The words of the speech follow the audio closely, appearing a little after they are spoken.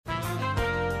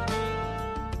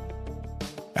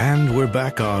And we're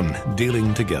back on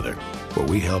Dealing Together, where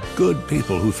we help good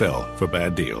people who fell for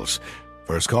bad deals.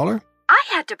 First caller? I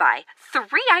had to buy 3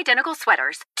 identical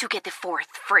sweaters to get the 4th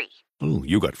free. Ooh,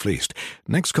 you got fleeced.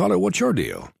 Next caller, what's your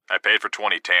deal? I paid for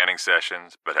 20 tanning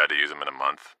sessions, but had to use them in a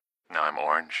month. Now I'm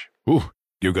orange. Ooh,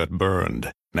 you got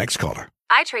burned. Next caller.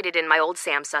 I traded in my old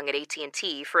Samsung at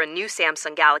AT&T for a new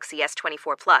Samsung Galaxy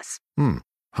S24 Plus.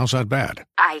 How's that bad?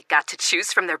 I got to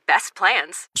choose from their best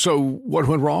plans. So, what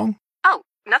went wrong? Oh,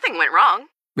 nothing went wrong.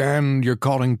 And you're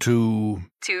calling to...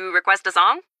 To request a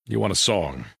song? You want a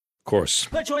song. Of course.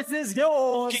 The choice is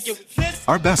yours.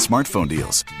 Our best smartphone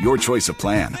deals. Your choice of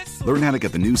plan. Learn how to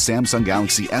get the new Samsung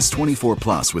Galaxy S24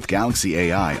 Plus with Galaxy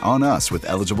AI on us with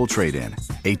eligible trade-in.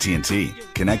 AT&T.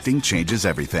 Connecting changes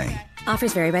everything.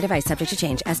 Offers vary by device, subject to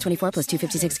change. S24 plus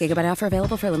 256 gigabyte offer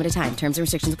available for a limited time. Terms and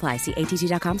restrictions apply. See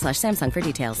att.com/Samsung for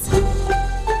details.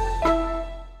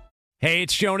 Hey,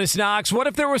 it's Jonas Knox. What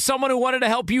if there was someone who wanted to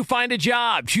help you find a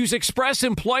job? Choose Express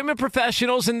Employment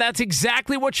Professionals, and that's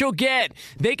exactly what you'll get.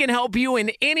 They can help you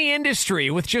in any industry.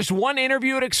 With just one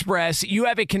interview at Express, you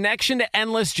have a connection to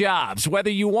endless jobs. Whether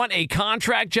you want a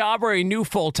contract job or a new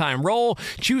full-time role,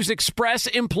 choose Express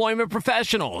Employment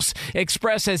Professionals.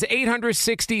 Express has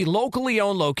 860 locally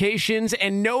owned locations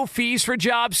and no fees for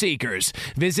job seekers.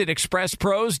 Visit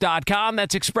expresspros.com.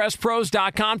 That's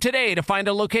expresspros.com today to find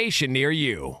a location near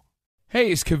you.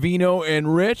 Hey, it's Cavino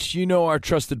and Rich. You know our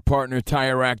trusted partner,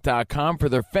 TireRack.com, for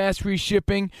their fast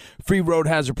reshipping, free road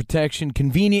hazard protection,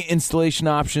 convenient installation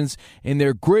options, and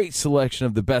their great selection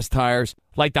of the best tires,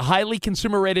 like the highly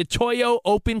consumer-rated Toyo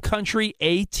Open Country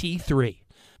AT3.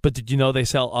 But did you know they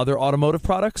sell other automotive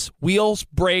products? Wheels,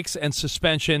 brakes, and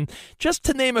suspension, just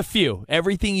to name a few.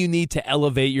 Everything you need to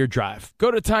elevate your drive.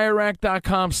 Go to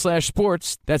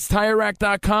TireRack.com/sports. That's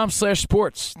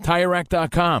TireRack.com/sports.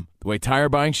 TireRack.com, the way tire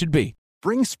buying should be.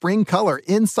 Bring spring color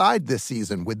inside this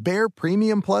season with Behr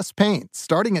Premium Plus paint,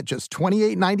 starting at just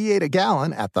 $28.98 a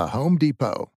gallon at the Home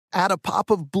Depot. Add a pop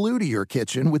of blue to your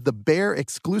kitchen with the Behr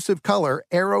exclusive color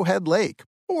Arrowhead Lake,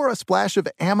 or a splash of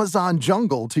Amazon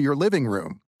Jungle to your living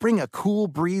room. Bring a cool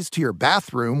breeze to your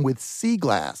bathroom with Sea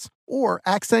Glass, or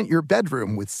accent your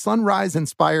bedroom with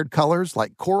sunrise-inspired colors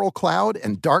like Coral Cloud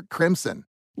and Dark Crimson.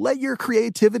 Let your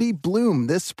creativity bloom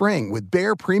this spring with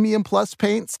Behr Premium Plus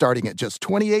paint starting at just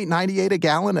 $28.98 a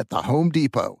gallon at the Home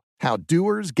Depot. How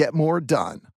doers get more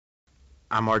done.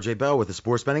 I'm RJ Bell with the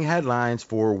sports betting headlines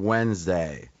for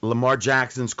Wednesday. Lamar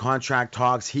Jackson's contract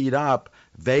talks heat up.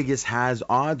 Vegas has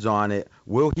odds on it.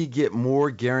 Will he get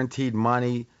more guaranteed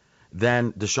money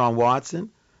than Deshaun Watson?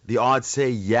 The odds say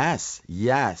yes.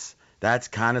 That's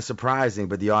kind of surprising,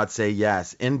 but the odds say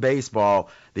yes. In baseball,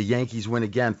 the Yankees win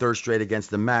again, third straight against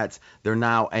the Mets. They're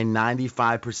now a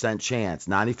 95% chance,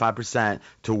 95%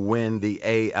 to win the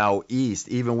AL East,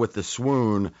 even with the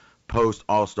swoon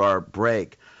post-All-Star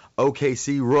break.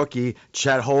 OKC rookie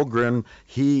Chet Holmgren,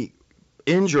 he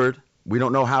injured. We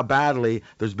don't know how badly.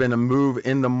 There's been a move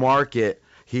in the market.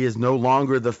 He is no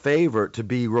longer the favorite to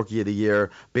be Rookie of the Year.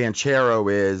 Banchero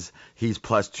is. He's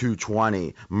plus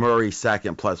 220. Murray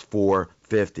second, plus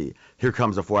 450. Here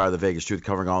comes the 4 Hour of the Vegas Truth,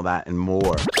 covering all that and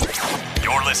more.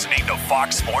 You're listening to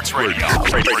Fox Sports Radio.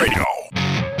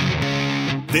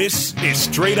 This is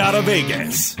Straight Out of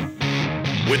Vegas.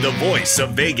 With the voice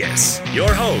of Vegas,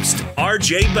 your host,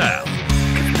 RJ Bell.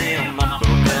 Give me a number,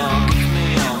 girl. Give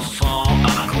me a song.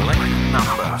 I'm collecting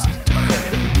numbers.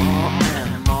 More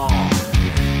and more.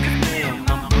 Give me a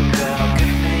number, girl.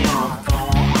 Give me a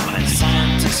phone. I'm a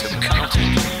scientist of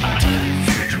counting. I tell you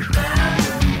future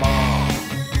and more.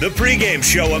 The pregame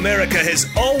show America has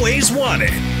always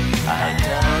wanted. I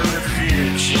tell the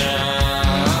future.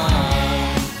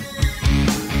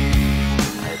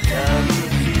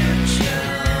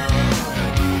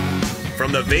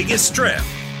 From the Vegas Strip,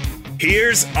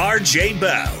 here's RJ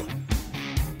Bell.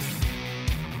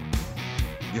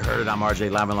 You heard it. I'm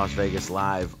RJ, live in Las Vegas,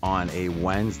 live on a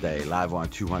Wednesday, live on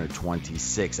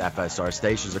 226 FSR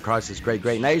stations across this great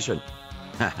nation.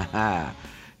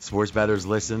 Sports bettors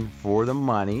listen for the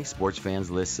money. Sports fans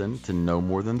listen to no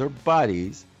more than their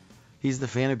buddies. He's the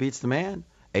fan who beats the man.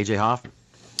 AJ Hoffman.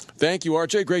 Thank you,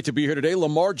 RJ. Great to be here today.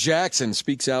 Lamar Jackson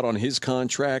speaks out on his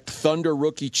contract. Thunder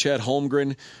rookie Chet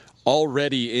Holmgren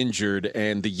already injured,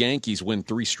 and the Yankees win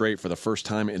 3 straight for the first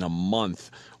time in a month.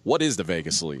 What is the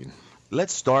Vegas lead?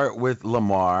 Let's start with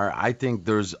Lamar. I think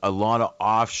there's a lot of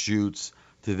offshoots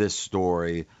to this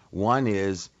story. One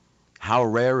is, how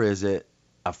rare is it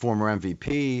a former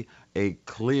MVP, a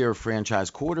clear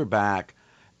franchise quarterback,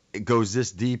 goes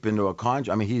this deep into a contract?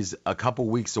 I mean, he's a couple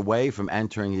weeks away from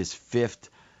entering his 5th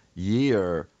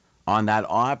year on that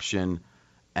option.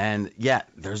 And, yeah,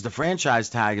 there's the franchise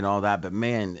tag and all that, but,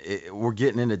 man, we're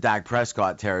getting into Dak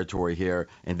Prescott territory here,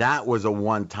 and that was a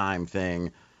one-time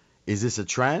thing. Is this a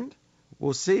trend?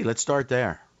 We'll see. Let's start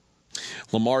there.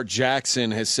 Lamar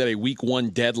Jackson has set a week 1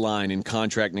 deadline in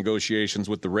contract negotiations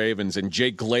with the Ravens, and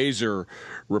Jay Glazer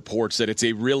reports that it's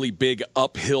a really big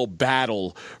uphill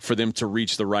battle for them to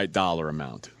reach the right dollar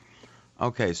amount.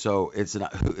 Okay, so it's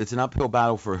an uphill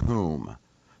battle for whom?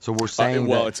 So we're saying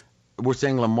we're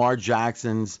saying Lamar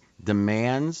Jackson's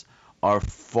demands are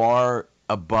far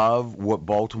above what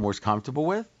Baltimore's comfortable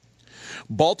with?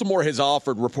 Baltimore has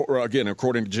offered, again,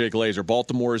 according to Jay Glazer,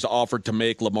 Baltimore has offered to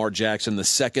make Lamar Jackson the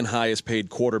second highest paid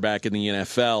quarterback in the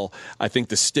NFL. I think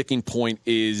the sticking point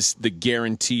is the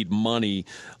guaranteed money.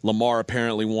 Lamar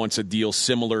apparently wants a deal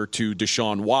similar to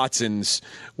Deshaun Watson's,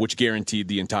 which guaranteed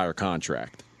the entire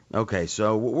contract. Okay,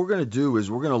 so what we're going to do is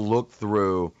we're going to look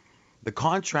through the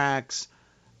contracts.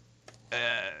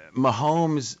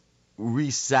 Mahomes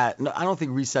reset. No, I don't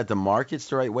think reset the market's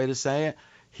the right way to say it.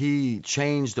 He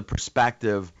changed the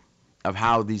perspective of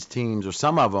how these teams, or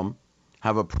some of them,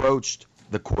 have approached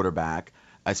the quarterback,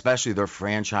 especially their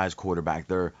franchise quarterback,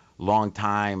 their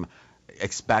long-time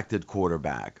expected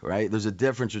quarterback, right? There's a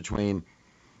difference between,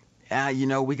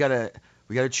 we gotta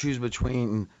choose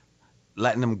between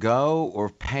letting him go or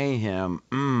pay him.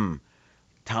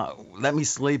 Let me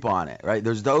sleep on it, right?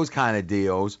 There's those kind of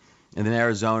deals, and then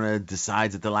Arizona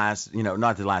decides at the last,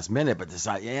 not the last minute, but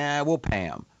decide, we'll pay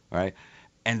him, right?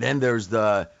 And then there's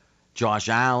the Josh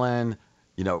Allen,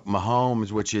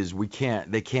 Mahomes, which is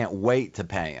they can't wait to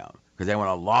pay him because they want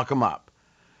to lock him up.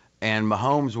 And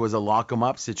Mahomes was a lock him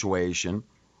up situation.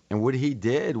 And what he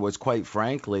did was, quite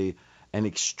frankly, an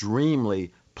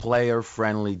extremely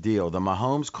player-friendly deal. The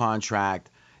Mahomes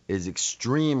contract is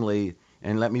extremely,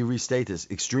 and let me restate this,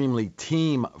 extremely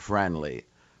team-friendly,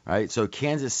 right? So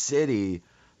Kansas City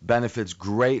benefits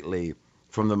greatly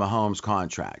from the Mahomes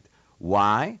contract.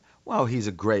 Why? Well, he's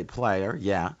a great player,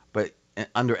 yeah, but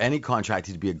under any contract,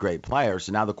 he'd be a great player.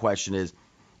 So now the question is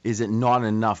it not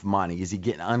enough money? Is he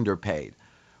getting underpaid?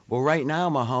 Well, right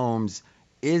now, Mahomes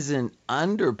isn't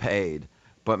underpaid,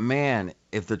 but man,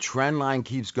 if the trend line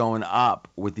keeps going up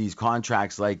with these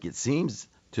contracts like it seems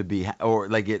to be, or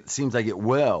like it seems like it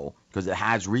will, because it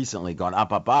has recently gone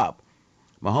up,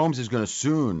 Mahomes is going to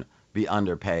soon be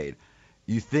underpaid.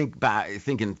 You think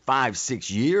in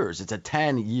 5-6 years, it's a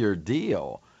 10-year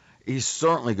deal. He's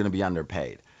certainly going to be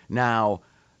underpaid. Now,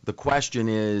 the question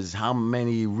is, how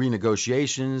many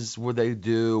renegotiations will they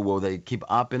do? Will they keep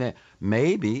upping it?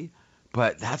 Maybe,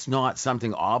 but that's not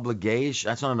something obligation.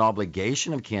 That's not an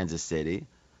obligation of Kansas City.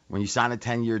 When you sign a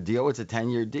 10-year deal, it's a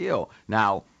 10-year deal.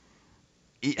 Now,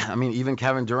 even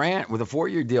Kevin Durant with a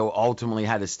 4-year deal ultimately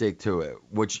had to stick to it,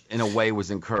 which in a way was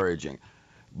encouraging.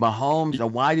 Mahomes. Now,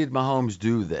 why did Mahomes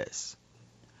do this?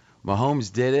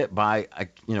 Mahomes did it by,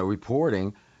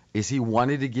 reporting. Is he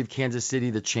wanted to give Kansas City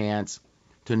the chance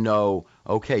to know,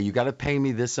 okay, you got to pay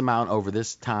me this amount over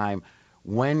this time.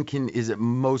 When is it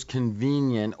most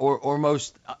convenient or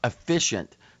most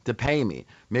efficient to pay me?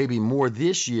 Maybe more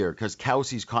this year because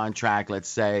Kelsey's contract, let's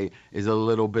say, is a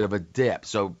little bit of a dip.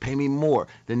 So pay me more.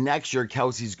 The next year,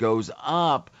 Kelsey's goes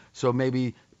up, so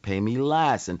maybe pay me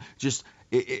less. And just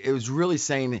it was really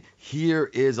saying here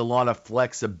is a lot of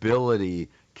flexibility,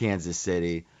 Kansas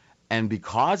City. And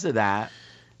because of that,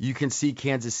 you can see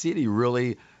Kansas City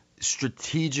really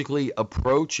strategically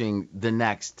approaching the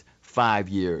next 5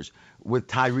 years. With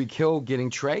Tyreek Hill getting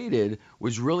traded,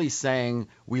 was really saying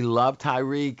we love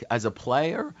Tyreek as a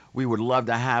player. We would love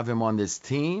to have him on this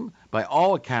team by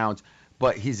all accounts,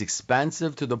 but he's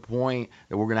expensive to the point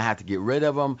that we're going to have to get rid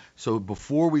of him. So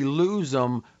before we lose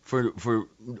him for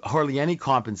hardly any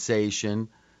compensation,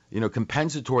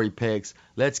 compensatory picks,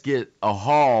 let's get a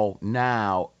haul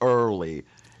now early.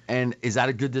 And is that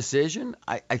a good decision?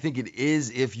 I think it is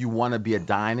if you want to be a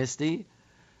dynasty.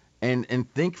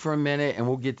 And think for a minute, and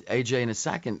we'll get to AJ in a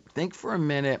second, think for a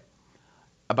minute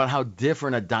about how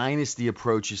different a dynasty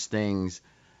approaches things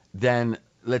than,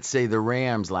 let's say, the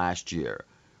Rams last year,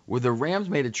 where the Rams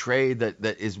made a trade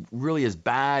that is really as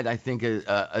bad, I think,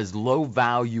 as low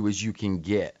value as you can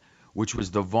get, which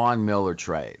was the Von Miller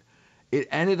trade. It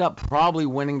ended up probably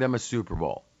winning them a Super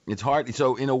Bowl. It's hard.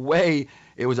 So in a way,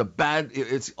 it was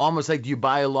it's almost like you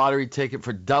buy a lottery ticket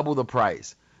for double the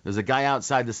price. There's a guy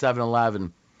outside the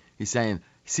 7-Eleven. He's saying,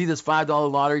 see this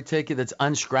 $5 lottery ticket that's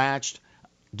unscratched?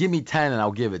 Give me 10 and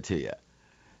I'll give it to you.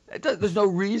 There's no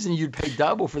reason you'd pay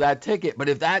double for that ticket. But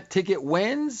if that ticket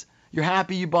wins, you're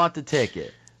happy you bought the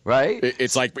ticket. right?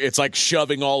 It's like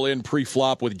shoving all in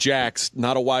pre-flop with jacks.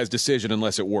 Not a wise decision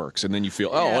unless it works, and then you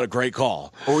feel, what a great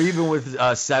call. Or even with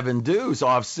 7 deuce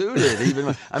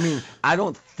off-suited. I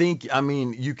don't think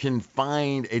you can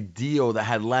find a deal that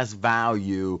had less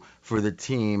value for the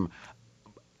team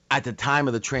at the time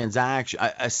of the transaction.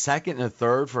 A second and a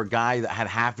third for a guy that had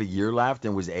half a year left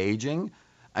and was aging.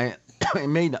 It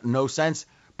made no sense,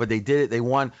 but they did it. They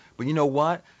won. But you know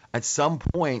what? At some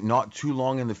point, not too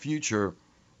long in the future,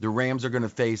 the Rams are going to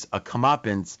face a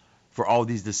comeuppance for all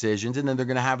these decisions, and then they're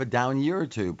going to have a down year or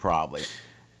two probably.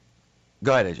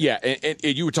 Go ahead, AJ. Yeah,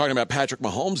 and you were talking about Patrick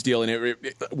Mahomes' deal, and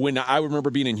when I remember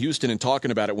being in Houston and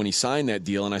talking about it when he signed that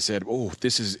deal, and I said,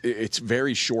 it's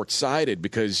very short-sighted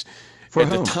because for at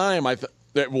whom? the time I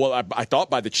thought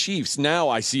by the Chiefs. Now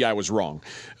I see I was wrong.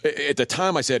 At the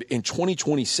time I said in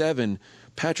 2027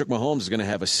 Patrick Mahomes is going to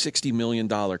have a $60 million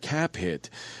cap hit.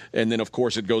 And then, of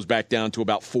course, it goes back down to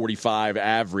about 45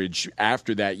 average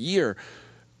after that year.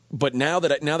 But now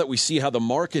that we see how the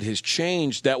market has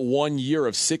changed, that 1 year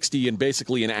of 60 and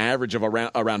basically an average of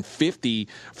around 50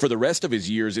 for the rest of his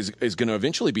years is going to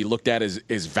eventually be looked at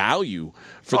as value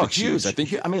for the Chiefs. I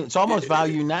think it's almost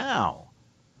value now.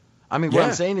 What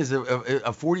I'm saying is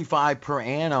a 45 per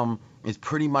annum is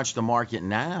pretty much the market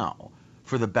now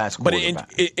for the best quarterback.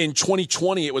 But in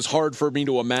 2020, it was hard for me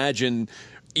to imagine,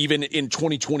 even in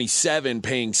 2027,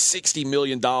 paying $60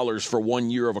 million for 1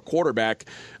 year of a quarterback.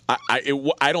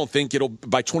 I don't think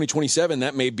by 2027,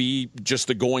 that may be just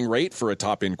the going rate for a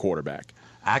top-end quarterback.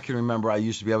 I can remember I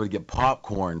used to be able to get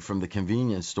popcorn from the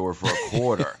convenience store for a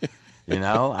quarter.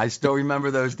 I still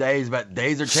remember those days, but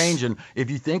days are changing.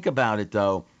 If you think about it,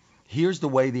 though, here's the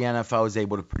way the NFL is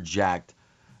able to project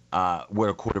what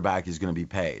a quarterback is going to be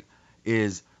paid.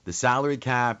 Is the salary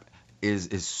cap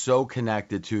is so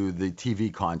connected to the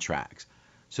TV contracts.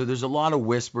 So there's a lot of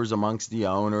whispers amongst the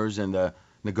owners and the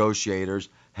negotiators.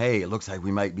 Hey, it looks like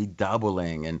we might be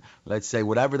doubling. And let's say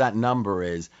whatever that number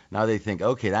is, now they think,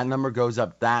 okay, that number goes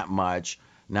up that much.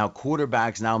 Now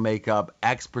quarterbacks now make up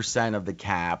X percent of the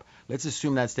cap. Let's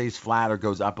assume that stays flat or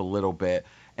goes up a little bit.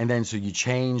 And then so you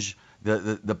change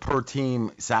the per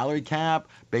team salary cap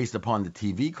based upon the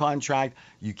TV contract.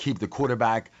 You keep the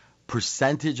quarterback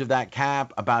percentage of that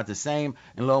cap about the same,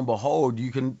 and lo and behold, you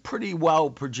can pretty well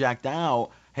project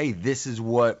out, hey, this is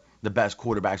what the best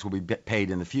quarterbacks will be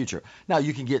paid in the future. Now,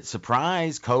 you can get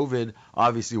surprised. COVID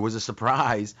obviously was a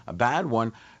surprise, a bad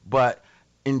one, but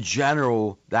in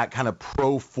general, that kind of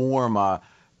pro forma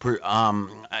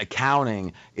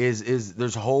accounting is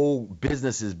there's whole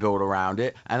businesses built around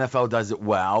it. NFL does it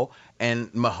well,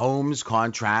 and Mahomes'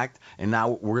 contract, and now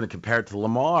we're going to compare it to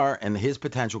Lamar and his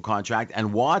potential contract,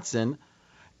 and Watson.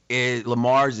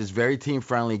 Lamar's is very team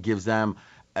friendly, gives them.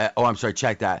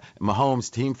 Check that.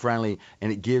 Mahomes team friendly,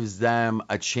 and it gives them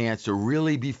a chance to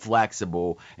really be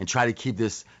flexible and try to keep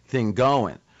this thing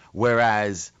going.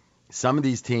 Whereas some of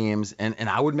these teams, and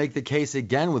I would make the case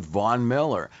again with Von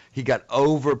Miller. He got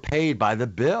overpaid by the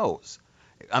Bills.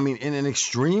 In an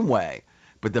extreme way.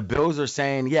 But the Bills are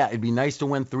saying, yeah, it'd be nice to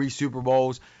win 3 Super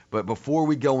Bowls, but before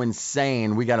we go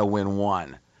insane, we got to win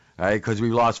 1. Right? Because we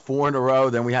lost 4 in a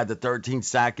row, then we had the 13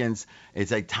 seconds.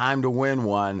 It's like time to win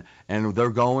 1, and they're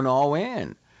going all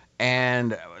in.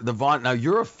 And now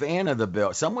you're a fan of the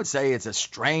Bills. Some would say it's a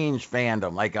strange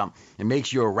fandom. Like it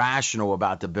makes you irrational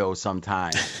about the Bills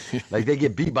sometimes. Like they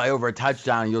get beat by over a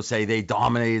touchdown, and you'll say they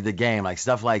dominated the game, like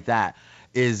stuff like that.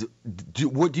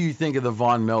 What do you think of the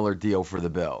Von Miller deal for the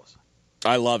Bills?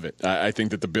 I love it. I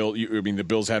think that the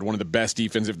Bills had one of the best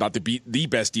defense, if not the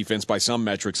best defense by some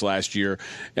metrics last year.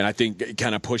 And I think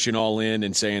kind of pushing all in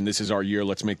and saying this is our year,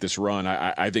 let's make this run.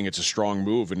 I think it's a strong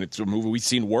move, and it's a move we've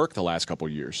seen work the last couple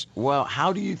of years. Well,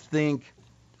 how do you think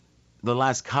the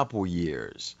last couple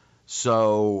years?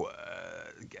 So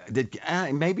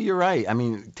maybe you're right.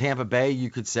 Tampa Bay, you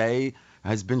could say,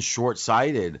 has been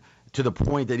short-sighted to the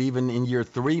point that even in year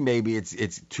 3, maybe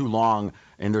it's too long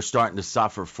and they're starting to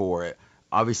suffer for it.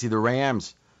 Obviously, the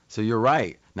Rams. So you're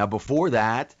right. Now, before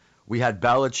that, we had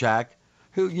Belichick,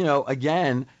 who,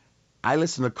 again, I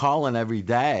listen to Colin every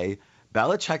day.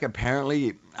 Belichick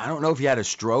apparently, I don't know if he had a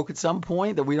stroke at some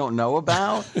point that we don't know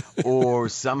about or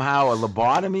somehow a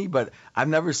lobotomy, but I've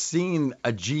never seen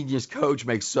a genius coach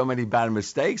make so many bad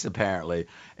mistakes, apparently.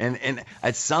 And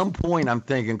at some point, I'm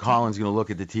thinking Colin's going to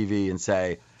look at the TV and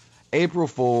say, April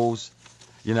Fools,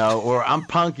 or I'm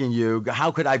punking you.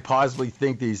 How could I possibly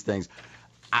think these things?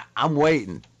 I'm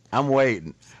waiting.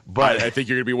 But I think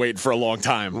you're going to be waiting for a long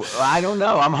time. I don't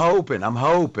know. I'm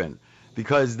hoping.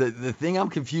 Because the thing I'm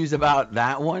confused about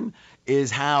that one is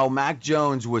how Mac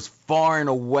Jones was far and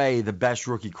away the best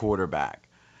rookie quarterback.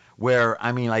 Where,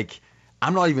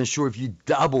 I'm not even sure if you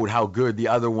doubled how good the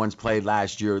other ones played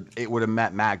last year, it would have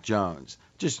met Mac Jones.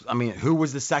 Who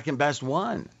was the second best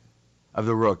one of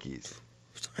the rookies?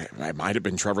 It might have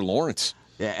been Trevor Lawrence.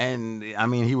 Yeah, and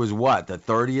he was what, the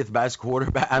 30th best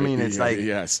quarterback? It's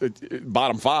yes,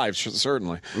 bottom 5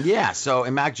 certainly. Yeah. So,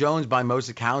 and Mac Jones, by most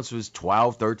accounts, was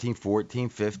 12, 13, 14,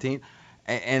 15,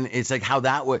 and it's like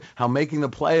how making the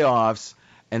playoffs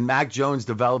and Mac Jones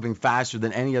developing faster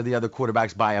than any of the other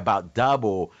quarterbacks by about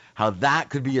double, how that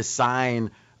could be a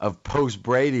sign of post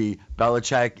Brady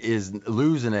Belichick is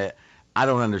losing it. I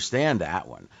don't understand that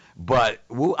one, but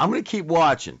I'm going to keep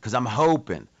watching because I'm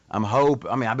hoping.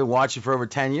 I've been watching for over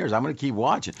 10 years. I'm going to keep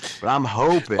watching, but I'm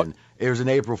hoping there's an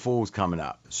April Fool's coming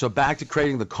up. So back to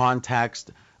creating the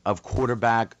context of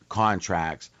quarterback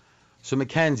contracts. So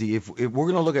Mackenzie, if we're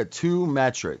going to look at 2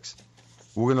 metrics,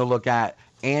 we're going to look at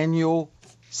annual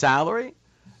salary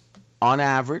on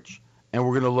average, and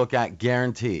we're going to look at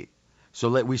guarantee.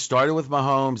 So we started with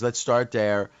Mahomes. Let's start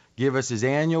there. Give us his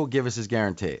annual. Give us his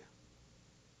guarantee.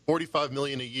 $45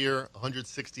 million a year,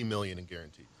 $160 million in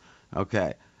guaranteed.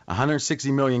 Okay,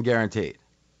 $160 million guaranteed.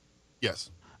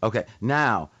 Yes. Okay,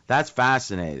 now that's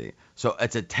fascinating. So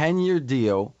it's a 10-year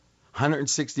deal,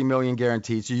 $160 million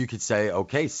guaranteed. So you could say,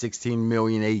 okay, $16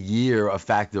 million a year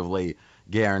effectively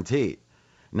guaranteed.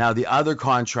 Now the other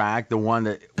contract, the one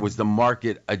that was the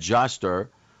market adjuster,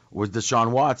 was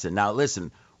Deshaun Watson. Now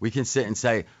listen, we can sit and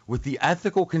say with the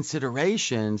ethical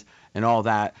considerations and all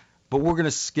that, but we're going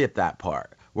to skip that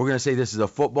part. We're going to say this is a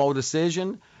football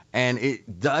decision, and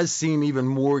it does seem even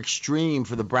more extreme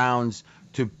for the Browns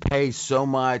to pay so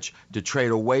much, to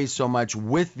trade away so much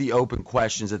with the open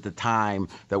questions at the time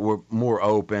that were more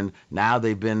open. Now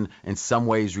they've been in some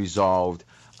ways resolved.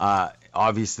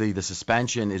 Obviously, the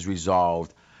suspension is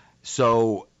resolved.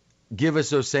 So give us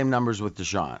those same numbers with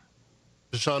Deshaun.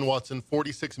 Deshaun Watson,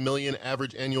 $46 million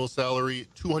average annual salary,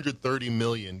 $230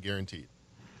 million guaranteed.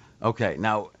 Okay,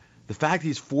 now the fact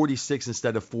he's 46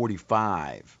 instead of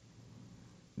 45,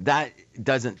 that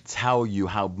doesn't tell you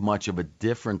how much of a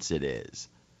difference it is.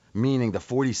 Meaning the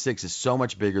 46 is so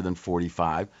much bigger than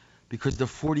 45 because the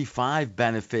 45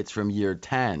 benefits from year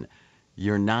 10,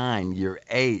 year 9, year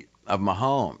 8 of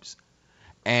Mahomes.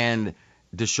 And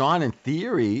Deshaun, in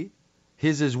theory,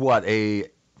 his is what, a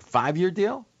 5-year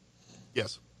deal?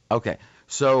 Yes. Okay,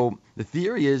 so the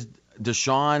theory is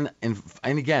Deshaun, and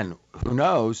again, who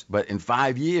knows, but in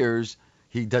 5 years,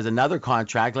 he does another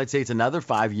contract. Let's say it's another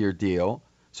 5-year deal.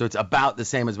 So it's about the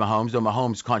same as Mahomes, though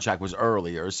Mahomes' contract was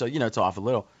earlier. So, it's off a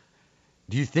little.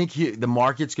 Do you think the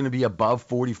market's going to be above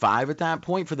 45 at that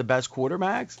point for the best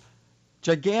quarterbacks?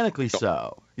 Gigantically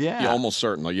so. Yeah. Almost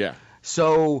certainly, yeah.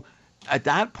 So at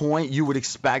that point, you would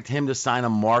expect him to sign a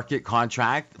market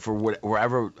contract for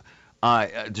wherever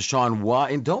Deshaun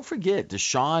was. And don't forget,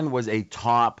 Deshaun was a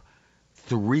top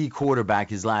 3 quarterback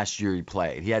his last year he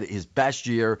played. He had his best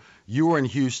year. You were in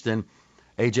Houston.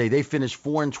 AJ, they finished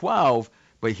 4-12,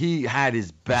 but he had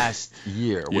his best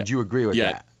year. Would you agree with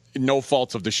that? No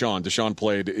faults of Deshaun. Deshaun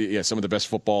played some of the best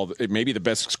football, maybe the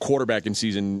best quarterback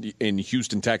in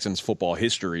Houston Texans football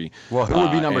history. Well, who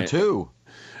would be number 2?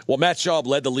 Well, Matt Schaub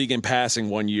led the league in passing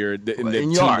one year, and the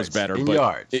team yards, was better. In but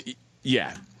yards.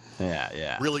 Yeah.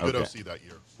 Really good OC that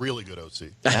year. Really good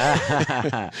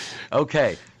OC.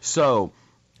 Okay, so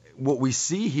what we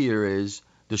see here is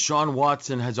Deshaun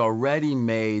Watson has already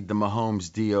made the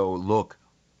Mahomes deal look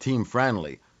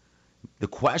team-friendly. The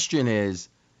question is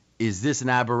this an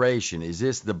aberration? Is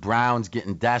this the Browns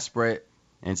getting desperate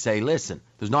and say, listen,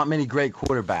 there's not many great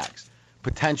quarterbacks.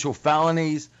 Potential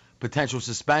felonies, potential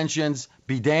suspensions,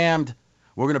 be damned.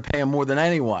 We're going to pay him more than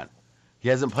anyone. He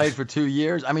hasn't played for 2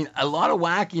 years. I mean, a lot of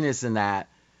wackiness in that.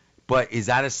 But is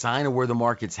that a sign of where the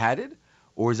market's headed?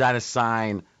 Or is that a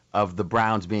sign of the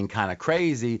Browns being kind of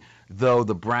crazy, though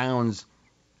the Browns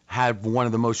have one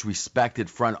of the most respected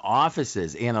front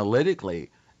offices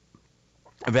analytically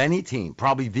of any team,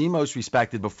 probably the most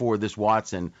respected before this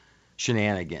Watson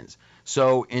shenanigans.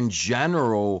 So in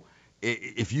general,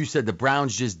 if you said the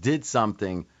Browns just did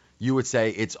something, you would say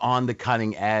it's on the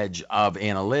cutting edge of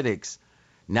analytics.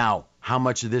 Now, how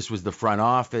much of this was the front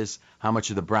office? How much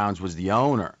of the Browns was the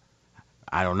owner?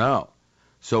 I don't know.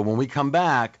 So when we come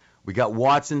back, we got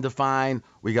Watson defined.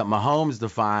 We got Mahomes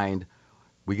defined.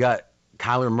 We got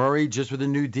Kyler Murray just with a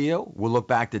new deal. We'll look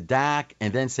back to Dak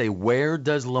and then say, where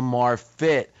does Lamar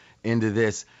fit into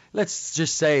this? Let's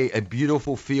just say a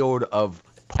beautiful field of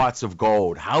pots of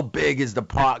gold. How big is the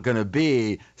pot going to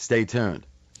be? Stay tuned.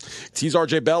 He's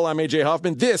RJ Bell. I'm AJ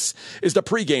Hoffman. This is the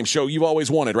pregame show you've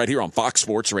always wanted right here on Fox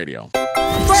Sports Radio.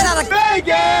 Straight out of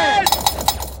Vegas!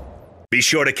 Be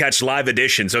sure to catch live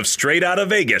editions of Straight Outta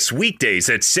Vegas weekdays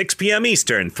at 6 p.m.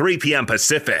 Eastern, 3 p.m.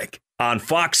 Pacific on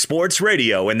Fox Sports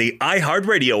Radio and the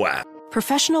iHeartRadio app.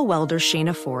 Professional welder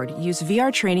Shayna Ford used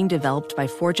VR training developed by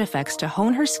ForgeFX to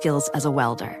hone her skills as a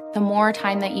welder. The more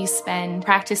time that you spend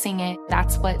practicing it,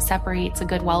 that's what separates a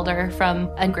good welder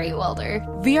from a great welder.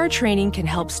 VR training can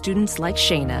help students like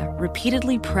Shayna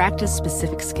repeatedly practice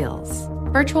specific skills.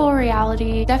 Virtual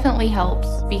reality definitely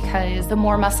helps because the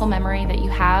more muscle memory that you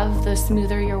have, the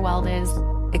smoother your weld is.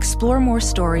 Explore more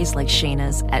stories like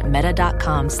Shayna's at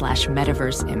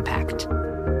meta.com/metaverseimpact.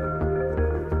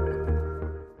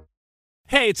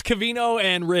 Hey, it's Covino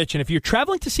and Rich, and if you're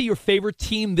traveling to see your favorite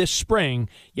team this spring,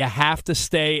 you have to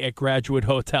stay at Graduate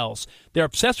Hotels. They're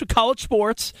obsessed with college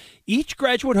sports. Each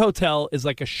Graduate Hotel is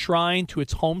like a shrine to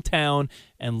its hometown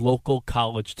and local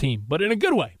college team, but in a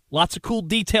good way. Lots of cool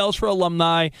details for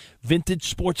alumni, vintage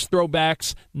sports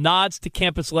throwbacks, nods to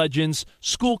campus legends,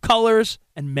 school colors,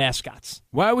 and mascots.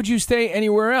 Why would you stay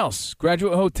anywhere else?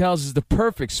 Graduate Hotels is the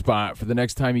perfect spot for the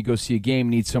next time you go see a game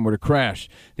and need somewhere to crash.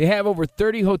 They have over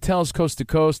 30 hotels coast to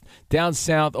coast, down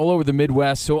south, all over the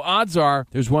Midwest, so odds are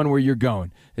there's one where you're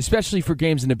going, especially for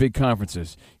games in the big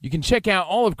conferences. You can check out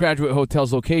all of Graduate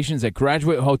Hotels' locations at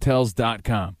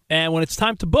graduatehotels.com. And when it's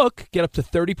time to book, get up to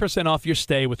 30% off your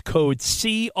stay with code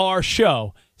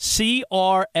CRSHOW.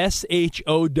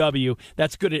 CRSHOW.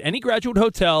 That's good at any Graduate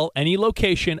Hotel, any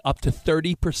location, up to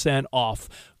 30% off.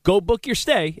 Go book your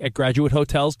stay at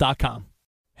graduatehotels.com.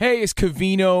 Hey, it's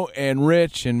Covino and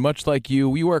Rich, and much like you,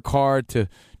 we work hard to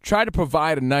try to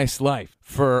provide a nice life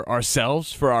for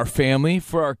ourselves, for our family,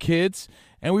 for our kids,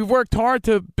 and we've worked hard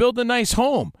to build a nice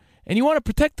home. And you want to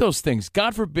protect those things.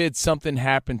 God forbid something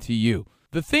happened to you.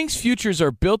 The things futures are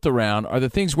built around are the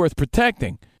things worth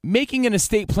protecting. Making an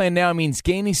estate plan now means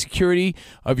gaining security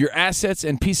of your assets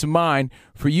and peace of mind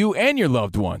for you and your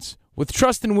loved ones. With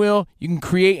Trust and Will, you can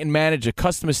create and manage a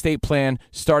custom estate plan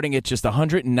starting at just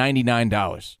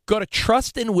 $199. Go to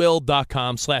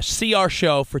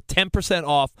trustandwill.com/CRShow for 10%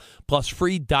 off plus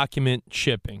free document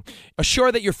shipping.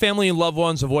 Assure that your family and loved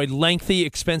ones avoid lengthy,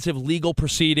 expensive legal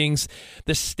proceedings,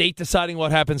 the state deciding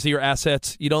what happens to your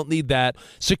assets. You don't need that.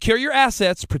 Secure your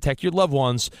assets, protect your loved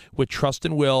ones with Trust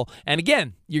and Will. And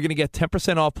again, you're going to get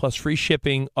 10% off plus free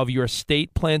shipping of your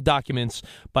estate plan documents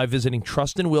by visiting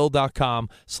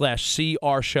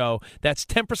trustandwill.com/CRShow. That's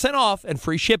 10% off and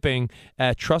free shipping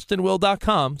at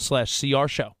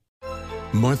trustandwill.com/CRShow.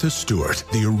 Martha Stewart,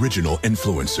 the original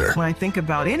influencer. When I think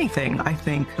about anything, I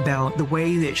think about the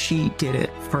way that she did it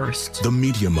first. The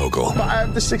media mogul.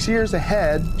 5 to 6 years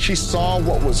ahead, she saw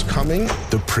what was coming.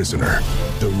 The prisoner.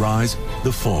 The rise,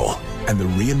 the fall, and the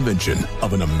reinvention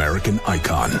of an American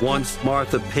icon. Once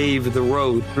Martha paved the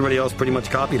road, everybody else pretty much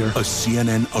copied her. A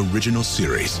CNN original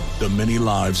series, The Many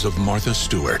Lives of Martha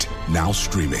Stewart, now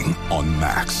streaming on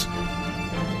Max.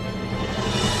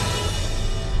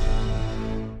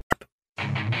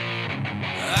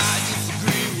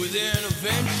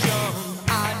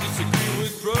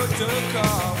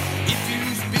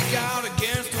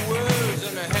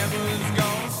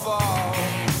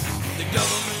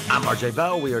 I'm RJ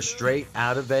Bell. We are straight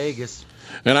out of Vegas.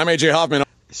 And I'm AJ Hoffman.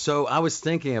 So I was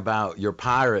thinking about your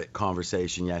pirate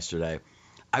conversation yesterday.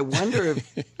 I wonder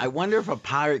if a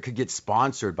pirate could get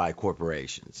sponsored by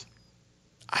corporations.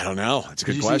 I don't know. It's a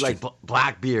good you question. See, like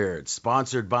Blackbeard,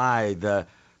 sponsored by the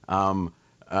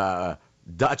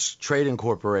Dutch Trading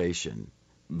Corporation.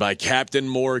 By Captain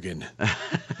Morgan.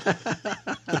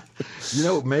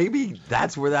 Maybe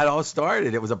that's where that all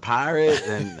started. It was a pirate,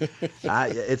 and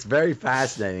it's very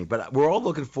fascinating. But we're all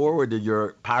looking forward to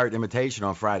your pirate imitation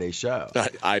on Friday's show.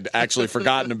 I'd actually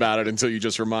forgotten about it until you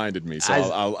just reminded me. So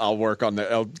I'll work on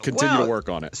that. I'll continue to work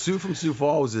on it. Sue from Sioux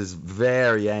Falls is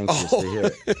very anxious to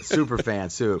hear it. Super fan,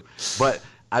 Sue. But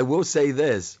I will say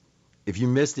this. If you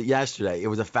missed it yesterday, it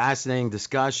was a fascinating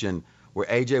discussion where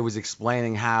AJ was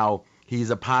explaining how he's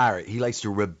a pirate. He likes to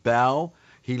rebel.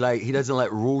 He doesn't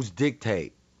let rules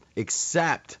dictate,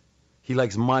 except he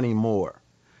likes money more.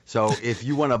 So if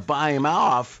you want to buy him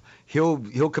off, he'll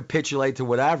capitulate to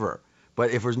whatever.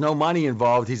 But if there's no money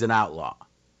involved, he's an outlaw.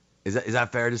 Is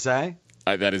that fair to say?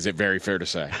 That is very fair to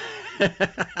say.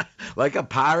 Like a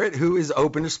pirate who is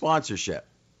open to sponsorship.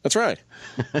 That's right.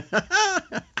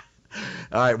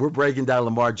 All right, we're breaking down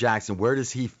Lamar Jackson. Where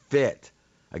does he fit?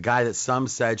 A guy that some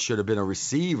said should have been a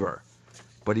receiver,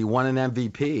 but he won an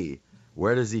MVP.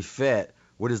 Where does he fit?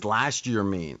 What does last year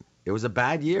mean? It was a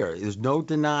bad year. There's no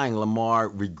denying Lamar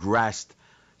regressed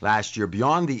last year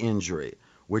beyond the injury,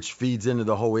 which feeds into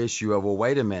the whole issue of, well,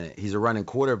 wait a minute. He's a running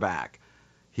quarterback.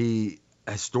 He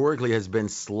historically has been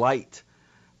slight,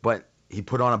 but he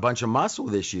put on a bunch of muscle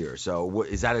this year. So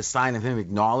is that a sign of him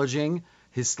acknowledging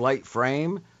his slight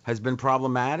frame has been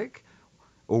problematic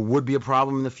or would be a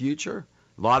problem in the future?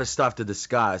 A lot of stuff to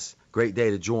discuss. Great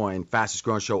day to join. Fastest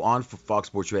growing show on Fox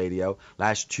Sports Radio.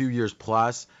 Last 2 years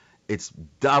plus, it's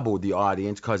doubled the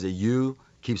audience because of you.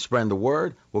 Keep spreading the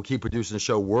word. We'll keep producing a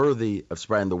show worthy of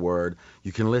spreading the word.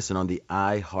 You can listen on the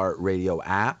iHeartRadio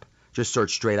app. Just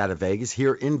search Straight Out of Vegas.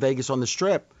 Here in Vegas on the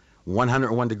Strip,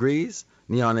 101 degrees.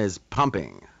 Neon is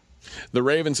pumping. The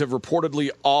Ravens have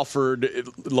reportedly offered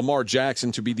Lamar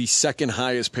Jackson to be the second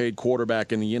highest paid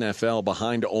quarterback in the NFL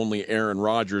behind only Aaron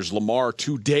Rodgers. Lamar,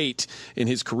 to date, in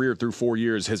his career through 4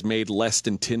 years, has made less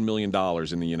than $10 million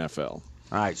in the NFL.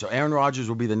 All right, so Aaron Rodgers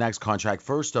will be the next contract.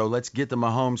 First, though, let's get the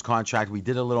Mahomes contract. We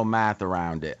did a little math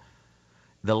around it.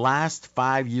 The last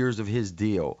 5 years of his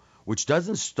deal, which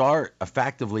doesn't start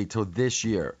effectively till this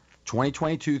year,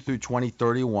 2022 through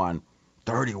 2031,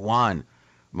 31.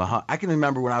 I can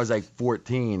remember when I was like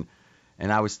 14,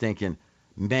 and I was thinking,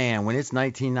 man, when it's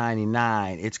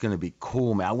 1999, it's going to be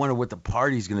cool, man. I wonder what the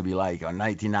party's going to be like on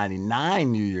 1999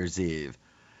 New Year's Eve.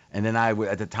 And then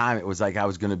at the time, it was like I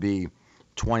was going to be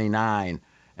 29,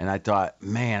 and I thought,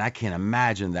 man, I can't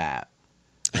imagine that.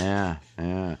 Yeah.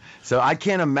 So I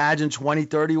can't imagine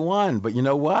 2031, but you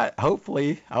know what?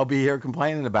 Hopefully I'll be here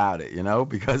complaining about it,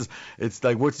 because it's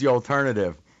like, what's the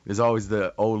alternative is always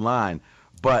the old line.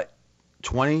 But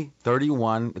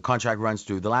 2031, the contract runs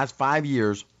through. The last 5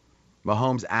 years,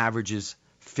 Mahomes averages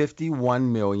 $51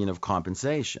 million of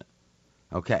compensation.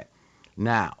 Okay,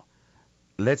 now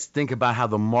let's think about how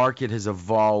the market has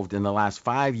evolved in the last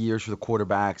 5 years for the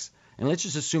quarterbacks, and let's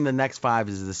just assume the next 5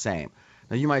 is the same.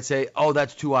 Now you might say, oh,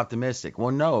 that's too optimistic.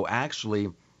 Well, no, actually,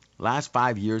 last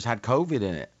 5 years had COVID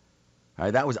in it. All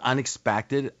right, that was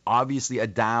unexpected. Obviously, a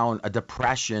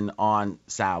depression on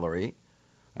salary.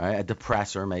 All right, a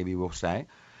depressor, maybe we'll say.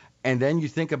 And then you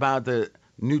think about the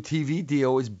new TV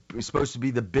deal is supposed to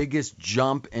be the biggest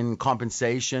jump in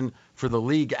compensation for the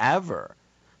league ever.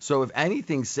 So if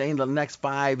anything, saying the next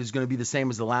 5 is going to be the same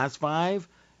as the last 5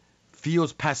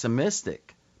 feels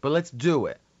pessimistic. But let's do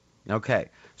it. Okay,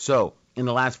 so in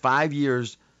the last 5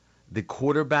 years, the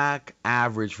quarterback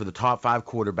average for the top 5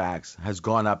 quarterbacks has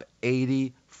gone up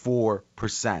 84%.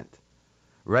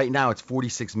 Right now, it's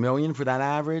 $46 million for that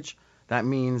average. That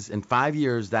means in 5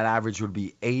 years, that average would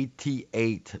be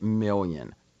 $88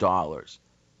 million.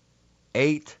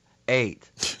 8.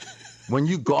 When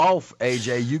you golf,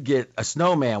 AJ, you get a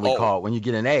snowman, we call it, when you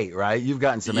get an 8, right? You've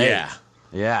gotten some 8.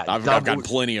 Yeah. I've gotten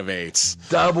plenty of 8s.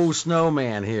 Double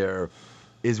snowman here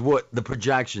is what the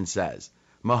projection says.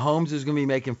 Mahomes is going to be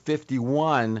making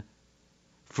 51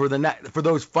 for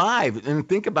those 5. And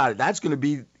think about it. That's going to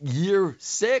be year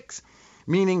 6.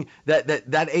 Meaning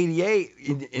that 88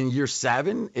 in year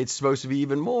 7, it's supposed to be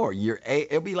even more. Year 8,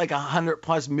 it'll be like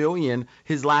 $100+ million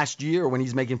his last year when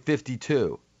he's making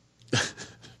 52.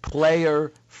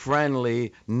 Player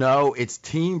friendly. No, it's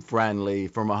team friendly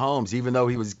for Mahomes, even though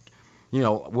he was,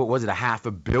 what was it,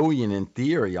 $500 million in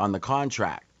theory on the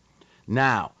contract.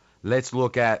 Now, let's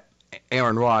look at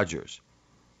Aaron Rodgers.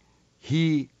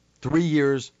 3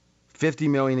 years, $50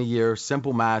 million a year,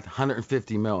 simple math,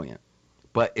 $150 million.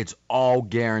 But it's all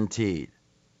guaranteed.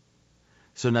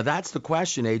 So now that's the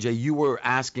question, AJ. You were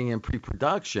asking in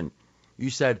pre-production. You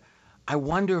said, I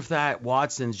wonder if that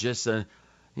Watson's just an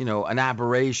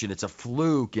aberration. It's a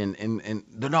fluke, and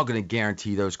they're not going to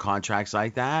guarantee those contracts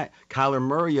like that. Kyler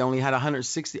Murray only had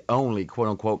quote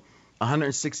unquote,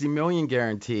 $160 million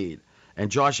guaranteed, and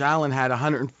Josh Allen had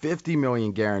 $150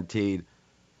 million guaranteed,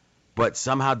 but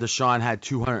somehow Deshaun had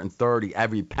 $230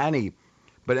 every penny.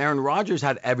 But Aaron Rodgers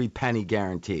had every penny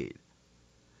guaranteed.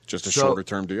 Just a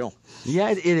shorter-term deal. Yeah,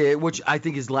 it is, which I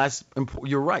think is less important.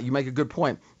 You're right. You make a good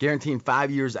point. Guaranteeing 5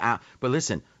 years out. But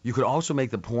listen, you could also make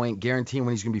the point guaranteeing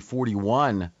when he's going to be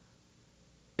 41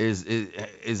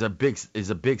 is a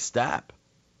big step.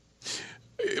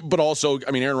 But also,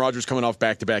 Aaron Rodgers coming off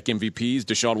back-to-back MVPs.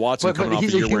 Deshaun Watson coming off a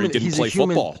year where he didn't play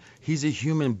football. He's a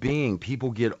human being. People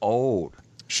get old.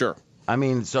 Sure.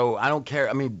 So I don't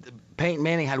care. Peyton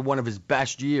Manning had one of his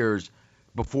best years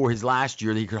before his last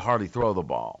year that he could hardly throw the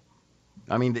ball.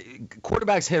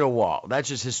 Quarterbacks hit a wall. That's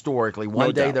just historically.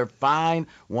 One day they're fine,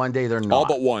 one day they're not. All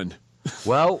but one.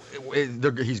 Well,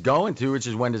 he's going to, which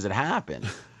is when does it happen,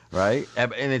 right?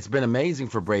 And it's been amazing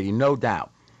for Brady, no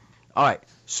doubt. All right,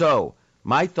 so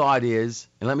my thought is,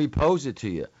 and let me pose it to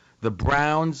you, the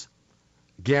Browns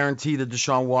guarantee the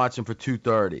Deshaun Watson for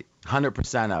 $230,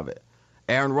 100% of it.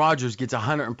 Aaron Rodgers gets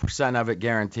 100% of it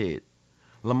guaranteed.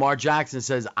 Lamar Jackson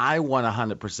says, I want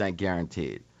 100%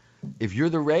 guaranteed. If you're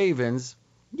the Ravens,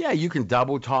 yeah, you can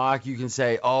double talk. You can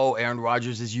say, oh, Aaron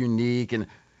Rodgers is unique.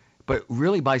 But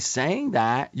really, by saying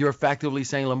that, you're effectively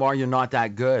saying, Lamar, you're not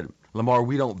that good. Lamar,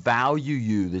 we don't value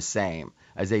you the same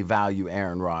as they value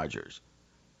Aaron Rodgers.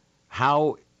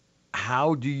 How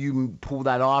do you pull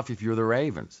that off if you're the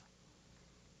Ravens?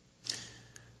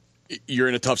 You're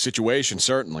in a tough situation,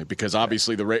 certainly, because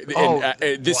obviously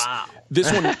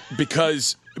this one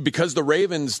because the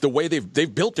Ravens, the way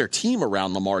they've built their team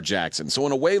around Lamar Jackson. So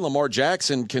in a way, Lamar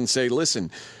Jackson can say, listen,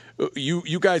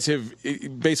 you guys have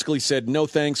basically said no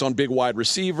thanks on big wide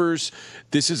receivers.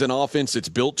 This is an offense that's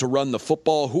built to run the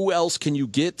football. Who else can you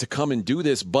get to come and do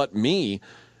this but me?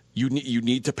 You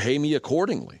need to pay me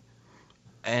accordingly.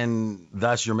 And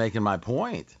thus you're making my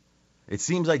point. It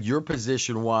seems like your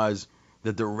position was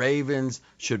that the Ravens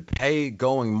should pay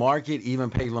going market,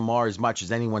 even pay Lamar as much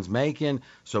as anyone's making.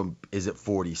 So is it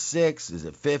 46? Is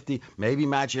it 50? Maybe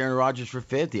match Aaron Rodgers for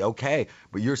 50. Okay.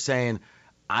 But you're saying,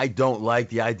 I don't like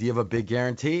the idea of a big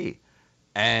guarantee.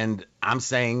 And I'm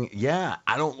saying, yeah,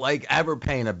 I don't like ever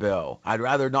paying a bill. I'd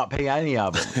rather not pay any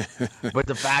of them. But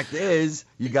the fact is,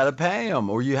 you got to pay them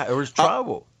or it's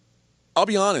trouble. I'll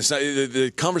be honest.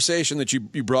 The conversation that you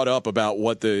brought up about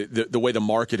what the way the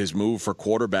market has moved for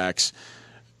quarterbacks,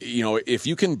 if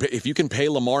you can pay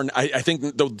Lamar, I think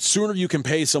the sooner you can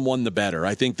pay someone, the better.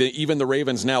 I think that even the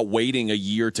Ravens now waiting a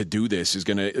year to do this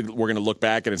we're gonna look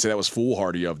back at it and say that was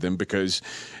foolhardy of them because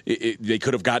they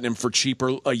could have gotten him for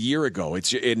cheaper a year ago.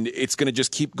 It's gonna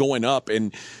just keep going up.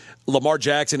 And Lamar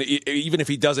Jackson, even if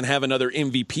he doesn't have another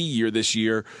MVP year this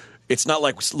year, it's not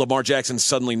like Lamar Jackson's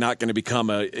suddenly not going to become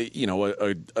a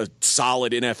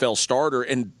solid NFL starter.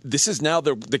 And this is now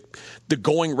the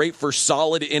going rate for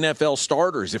solid NFL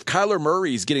starters. If Kyler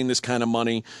Murray is getting this kind of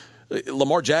money,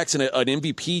 Lamar Jackson, an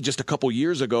MVP just a couple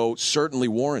years ago, certainly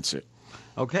warrants it.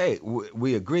 Okay,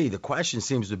 we agree. The question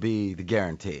seems to be the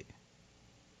guarantee.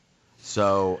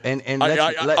 So, and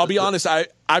I'll be honest,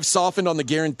 I've softened on the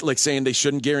guarantee, like saying they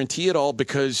shouldn't guarantee it all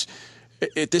because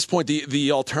at this point,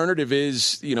 the alternative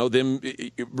is, them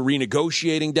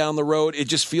renegotiating down the road. It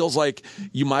just feels like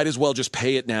you might as well just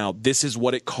pay it now. This is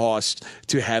what it costs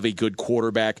to have a good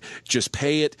quarterback. Just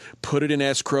pay it, put it in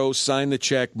escrow, sign the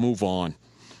check, move on.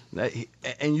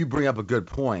 And you bring up a good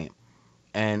point,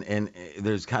 and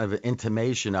there's kind of an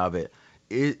intimation of it.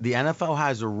 The NFL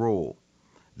has a rule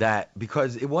that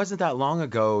because it wasn't that long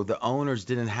ago, the owners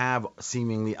didn't have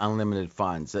seemingly unlimited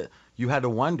funds. You had to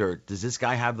wonder, does this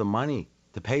guy have the money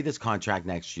to pay this contract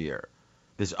next year,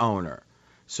 this owner?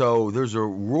 So there's a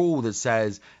rule that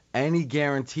says any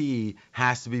guarantee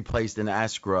has to be placed in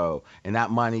escrow, and that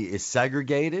money is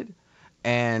segregated,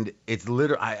 and it's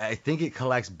literally, I think it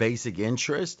collects basic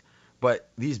interest, but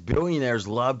these billionaires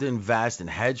love to invest in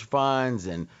hedge funds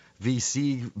and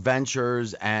VC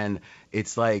ventures, and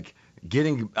it's like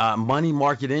getting money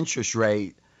market interest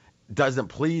rate doesn't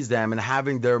please them, and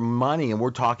having their money, and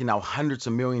we're talking now hundreds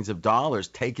of millions of dollars,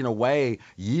 taken away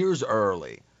years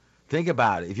early. Think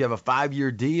about it. If you have a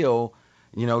 5-year deal,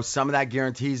 some of that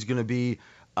guarantee is going to be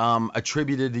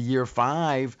attributed to year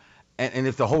 5, and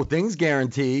if the whole thing's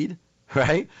guaranteed,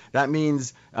 right, that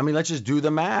means, let's just do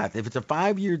the math. If it's a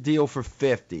 5-year deal for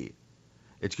 50,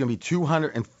 it's going to be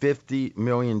 $250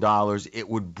 million. It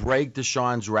would break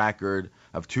Deshaun's record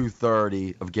of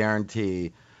 230 of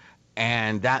guarantee.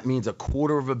 And that means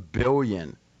 $250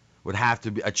 million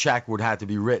a check would have to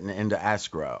be written into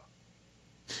escrow.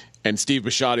 And Steve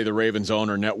Bisciotti, the Ravens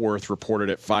owner, net worth reported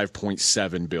at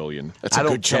 $5.7 billion. That's a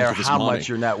good chunk of his money. I don't care how much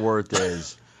your net worth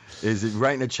is. Is it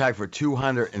writing a check for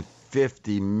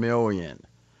 $250 million?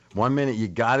 1 minute you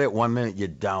got it, 1 minute you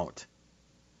don't.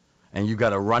 And you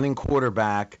got a running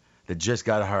quarterback that just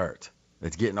got hurt,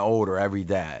 that's getting older every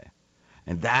day.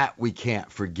 And that we can't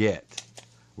forget.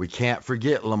 We can't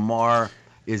forget Lamar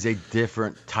is a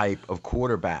different type of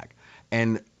quarterback.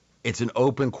 And it's an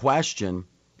open question.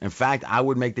 In fact, I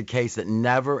would make the case that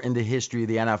never in the history of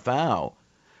the NFL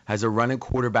has a running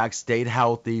quarterback stayed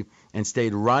healthy and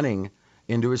stayed running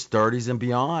into his 30s and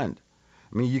beyond.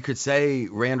 You could say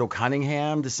Randall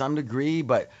Cunningham to some degree,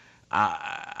 but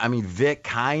Vic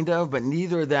kind of, but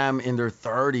neither of them in their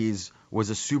 30s was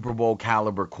a Super Bowl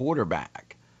caliber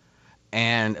quarterback.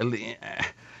 And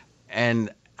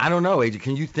I don't know, AJ,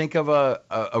 can you think of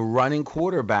a running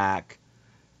quarterback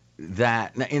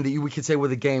that, we could say, well,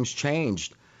 the game's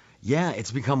changed. Yeah, it's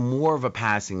become more of a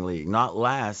passing league, not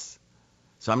less.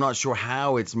 So I'm not sure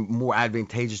how it's more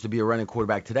advantageous to be a running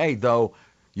quarterback today, though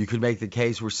you could make the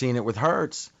case we're seeing it with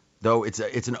Hurts, though it's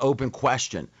an open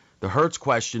question. The Hurts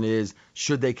question is,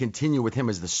 should they continue with him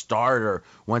as the starter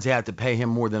once they have to pay him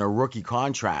more than a rookie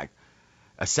contract,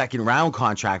 a second-round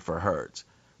contract for Hurts?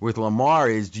 With Lamar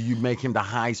is, do you make him the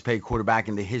highest paid quarterback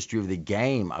in the history of the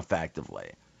game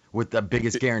effectively? with the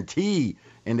biggest guarantee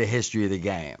in the history of the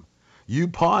game. You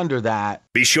ponder that.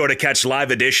 Be sure to catch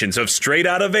live editions of Straight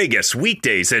Outta Vegas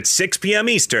weekdays at 6 p.m.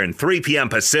 Eastern, 3 p.m.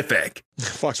 Pacific.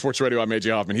 Fox Sports Radio, I'm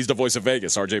AJ Hoffman. He's the voice of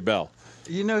Vegas, RJ Bell.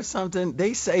 You know something?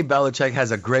 They say Belichick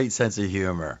has a great sense of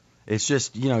humor. It's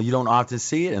just, you don't often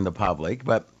see it in the public,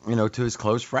 but, to his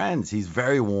close friends, he's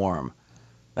very warm.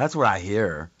 That's what I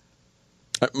hear.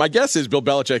 My guess is Bill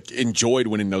Belichick enjoyed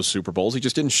winning those Super Bowls. He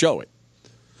just didn't show it.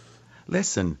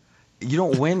 Listen, you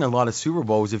don't win a lot of Super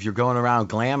Bowls if you're going around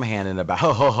glam-handing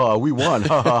about, we won.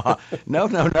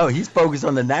 No. He's focused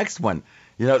on the next one.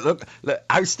 Look,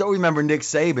 I still remember Nick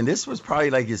Saban. This was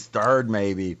probably like his third,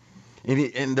 maybe.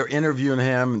 And they're interviewing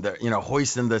him,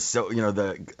 hoisting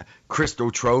the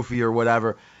crystal trophy or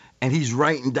whatever. And he's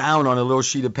writing down on a little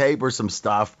sheet of paper some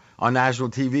stuff on national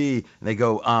TV. And they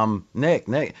go, Nick.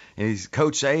 And he's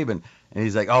Coach Saban. And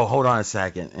he's like, oh, hold on a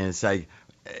second. And it's like,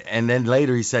 and then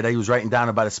later he said he was writing down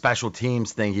about a special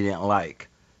teams thing he didn't like.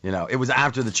 It was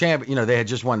after the champion. They had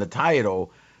just won the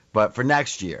title, but for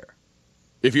next year.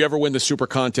 If you ever win the Super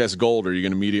Contest Gold, are you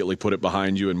going to immediately put it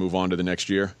behind you and move on to the next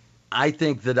year? I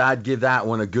think that I'd give that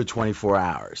one a good 24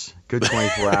 hours. Good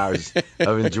 24 hours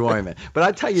of enjoyment. But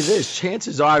I tell you this,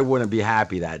 chances are I wouldn't be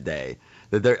happy that day.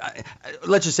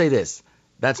 Let's just say this.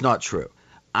 That's not true.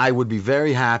 I would be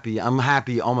very happy. I'm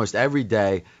happy almost every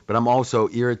day, but I'm also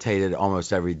irritated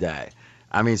almost every day.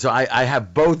 I mean, so I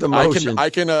have both emotions. I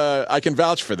can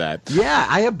vouch for that. Yeah,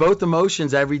 I have both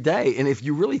emotions every day. And if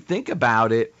you really think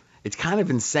about it, it's kind of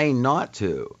insane not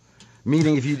to.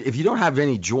 Meaning, if you don't have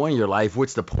any joy in your life,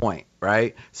 what's the point,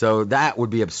 right? So that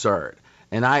would be absurd.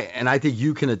 And I think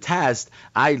you can attest.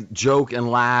 I joke and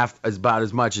laugh about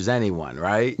as much as anyone,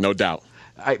 right? No doubt.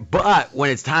 But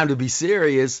when it's time to be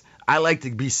serious, I like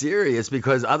to be serious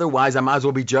because otherwise I might as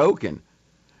well be joking.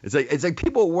 It's like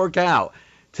people work out.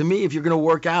 To me, if you're going to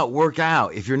work out, work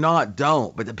out. If you're not,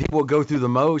 don't. But the people go through the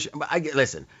motion. But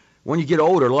listen. When you get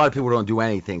older, a lot of people don't do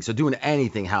anything. So doing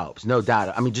anything helps, no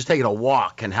doubt. I mean, just taking a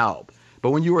walk can help.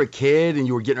 But when you were a kid and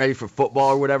you were getting ready for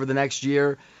football or whatever the next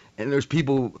year, and there's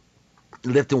people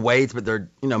lifting weights, but they're,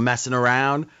 messing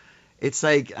around, it's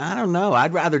like, I don't know.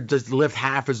 I'd rather just lift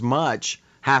half as much,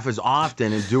 half as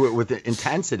often, and do it with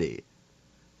intensity.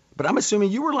 But I'm assuming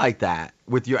you were like that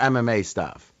with your MMA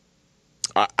stuff.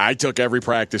 I took every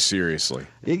practice seriously.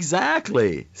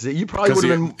 Exactly. So you probably would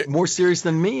have been more serious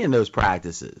than me in those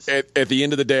practices. At the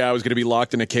end of the day, I was going to be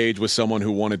locked in a cage with someone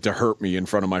who wanted to hurt me in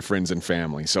front of my friends and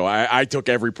family. So I took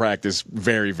every practice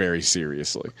very, very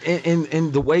seriously.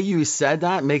 And the way you said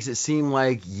that makes it seem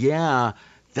like, yeah,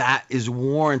 that is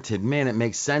warranted. Man, it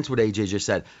makes sense what AJ just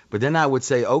said. But then I would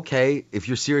say, okay, if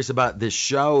you're serious about this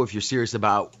show, if you're serious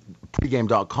about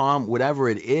pregame.com, whatever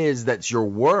it is that's your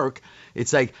work,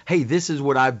 it's like, hey, this is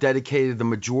what I've dedicated the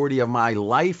majority of my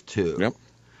life to. Yep.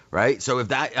 Right? So if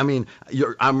that, I mean,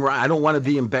 I'm right. I don't want to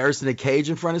be embarrassed in a cage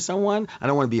in front of someone. I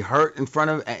don't want to be hurt in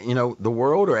front of, the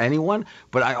world or anyone.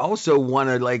 But I also want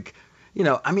to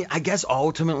I guess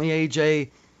ultimately,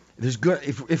 AJ, there's good,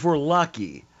 if we're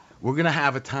lucky, we're going to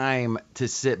have a time to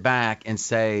sit back and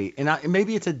say, and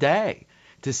maybe it's a day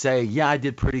to say, yeah, I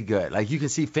did pretty good. Like you can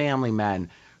see family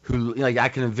men who, I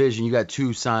can envision you got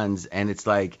two sons and it's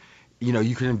like,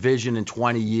 you can envision in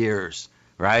 20 years,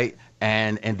 right?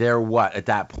 And they're what at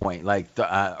that point? Like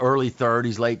early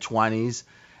 30s, late 20s.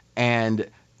 And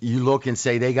you look and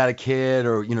say they got a kid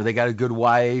or, they got a good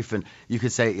wife. And you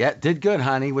could say, yeah, did good,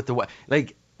 honey, with the wife.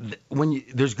 Like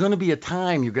there's going to be a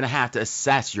time you're going to have to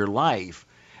assess your life.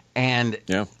 And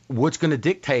what's going to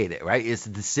dictate it, right? It's the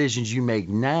decisions you make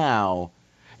now.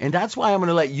 And that's why I'm going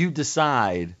to let you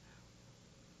decide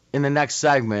in the next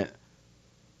segment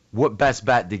what best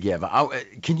bet to give.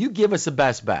 Can you give us a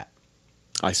best bet?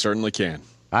 I certainly can.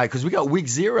 All right, because we got week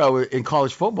 0 in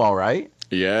college football, right?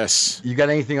 Yes. You got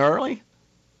anything early?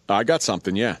 I got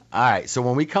something, yeah. All right, so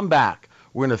when we come back,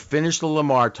 we're going to finish the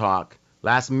Lamar talk,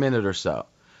 last minute or so.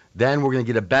 Then we're going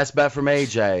to get a best bet from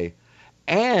AJ,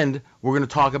 and we're going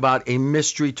to talk about a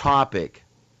mystery topic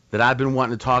that I've been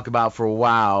wanting to talk about for a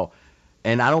while.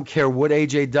 And I don't care what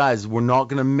AJ does, we're not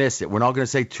going to miss it. We're not going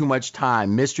to say too much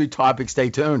time. Mystery topic,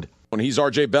 stay tuned. When he's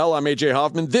RJ Bell, I'm AJ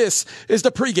Hoffman. This is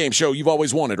the pregame show you've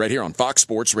always wanted right here on Fox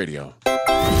Sports Radio.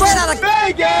 Straight out of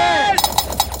Vegas!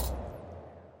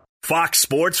 Fox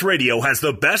Sports Radio has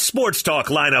the best sports talk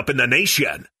lineup in the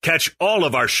nation. Catch all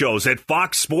of our shows at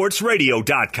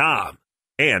foxsportsradio.com.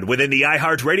 And within the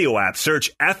iHeartRadio app,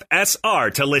 search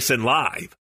FSR to listen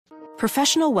live.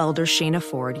 Professional welder Shayna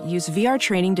Ford used VR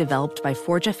training developed by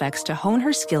ForgeFX to hone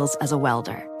her skills as a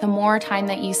welder. The more time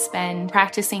that you spend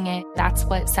practicing it, that's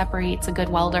what separates a good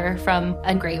welder from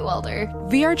a great welder.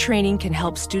 VR training can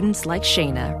help students like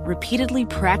Shayna repeatedly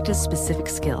practice specific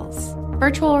skills.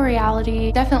 Virtual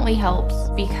reality definitely helps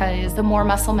because the more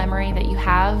muscle memory that you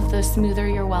have, the smoother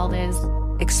your weld is.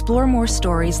 Explore more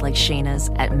stories like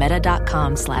Shayna's at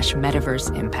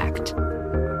meta.com/metaverseimpact.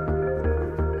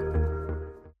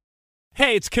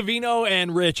 Hey, it's Covino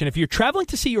and Rich, and if you're traveling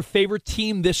to see your favorite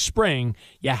team this spring,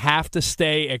 you have to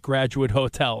stay at Graduate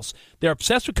Hotels. They're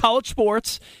obsessed with college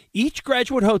sports. Each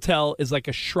Graduate Hotel is like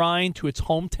a shrine to its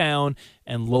hometown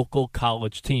and local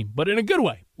college team, but in a good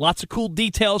way. Lots of cool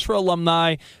details for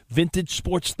alumni, vintage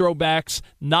sports throwbacks,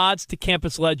 nods to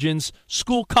campus legends,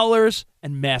 school colors,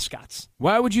 and mascots.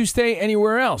 Why would you stay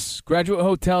anywhere else? Graduate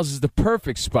Hotels is the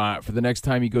perfect spot for the next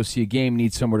time you go see a game and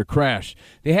need somewhere to crash.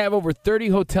 They have over 30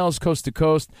 hotels coast to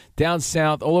coast, down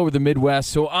south, all over the Midwest,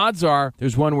 so odds are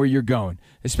there's one where you're going,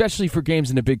 especially for games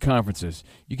in the big conferences.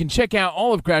 You can check out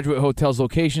all of Graduate Hotels'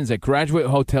 locations at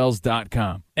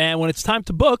graduatehotels.com. And when it's time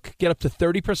to book, get up to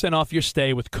 30% off your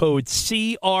stay with code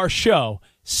CRSHOW.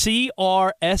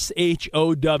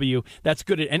 CRSHOW. That's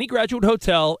good at any Graduate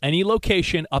Hotel, any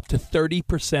location, up to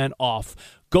 30% off.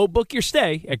 Go book your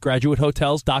stay at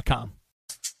graduatehotels.com.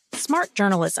 Smart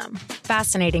journalism.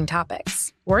 Fascinating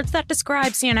topics. Words that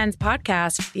describe CNN's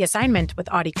podcast, The Assignment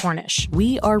with Audie Cornish.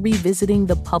 We are revisiting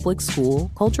the public school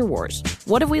culture wars.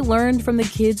 What have we learned from the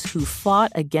kids who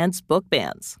fought against book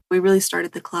bans? We really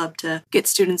started the club to get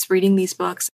students reading these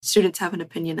books. Students have an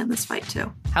opinion in this fight,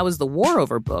 too. How has the war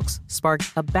over books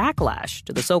sparked a backlash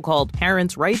to the so-called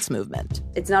parents' rights movement?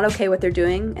 It's not okay what they're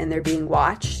doing, and they're being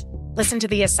watched. Listen to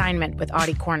The Assignment with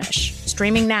Audie Cornish.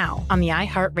 Streaming now on the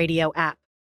iHeartRadio app.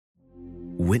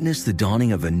 Witness the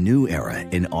dawning of a new era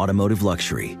in automotive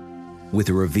luxury with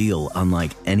a reveal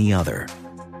unlike any other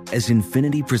as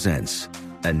Infiniti presents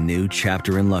a new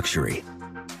chapter in luxury,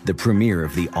 the premiere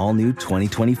of the all-new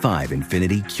 2025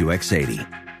 Infiniti QX80.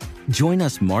 Join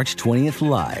us March 20th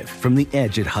live from the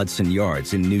Edge at Hudson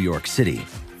Yards in New York City,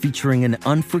 featuring an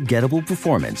unforgettable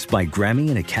performance by Grammy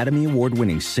and Academy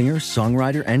Award-winning singer,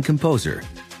 songwriter, and composer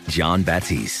Jon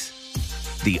Batiste.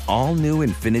 The all-new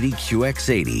Infiniti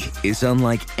QX80 is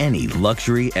unlike any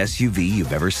luxury SUV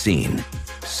you've ever seen.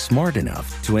 Smart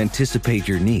enough to anticipate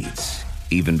your needs,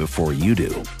 even before you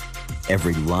do.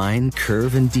 Every line,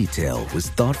 curve, and detail was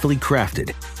thoughtfully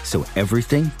crafted, so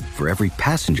everything for every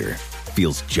passenger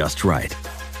feels just right.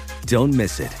 Don't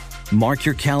miss it. Mark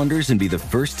your calendars and be the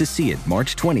first to see it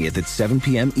March 20th at 7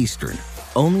 p.m. Eastern,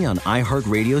 only on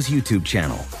iHeartRadio's YouTube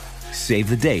channel. Save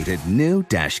the date at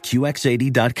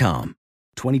new-QX80.com.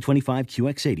 2025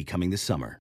 QX80 coming this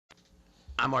summer.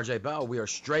 I'm RJ Bell. We are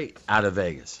straight out of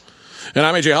Vegas. And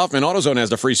I'm AJ Hoffman. AutoZone has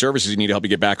the free services you need to help you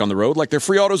get back on the road, like their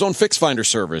free AutoZone Fix Finder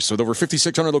service. With over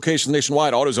 5,600 locations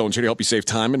nationwide, AutoZone's here to help you save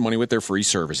time and money with their free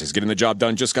services. Getting the job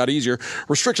done just got easier.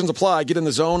 Restrictions apply. Get in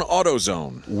the zone.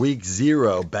 AutoZone. Week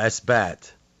 0, best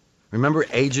bet. Remember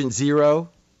Agent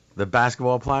Zero, the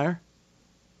basketball player?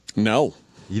 No.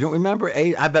 You don't remember?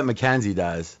 I bet Mackenzie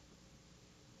does.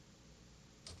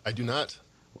 I do not.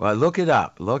 Well, look it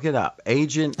up. Look it up.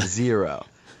 Agent Zero.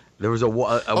 There was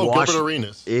Gilbert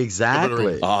Arenas.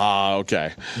 Exactly. Ah,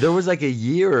 okay. There was like a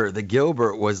year that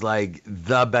Gilbert was like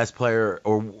the best player,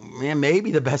 or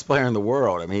maybe the best player in the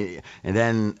world. I mean, and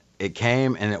then it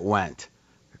came and it went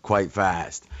quite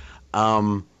fast.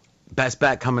 Best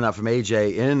bet coming up from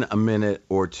AJ in a minute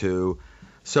or two.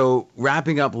 So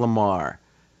wrapping up Lamar,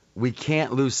 we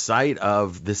can't lose sight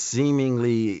of the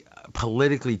seemingly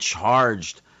politically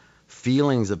charged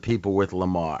feelings of people with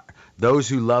Lamar. Those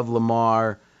who love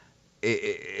Lamar,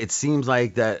 it seems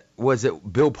like that, was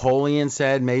it Bill Polian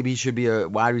said maybe he should be a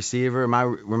wide receiver? Am I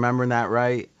remembering that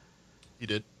right? He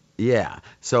did. Yeah.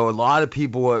 So a lot of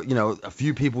people, a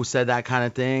few people said that kind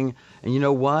of thing. And you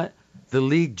know what? The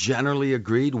league generally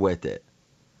agreed with it.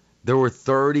 There were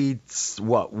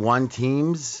 31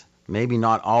 teams, maybe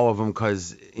not all of them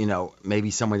because, maybe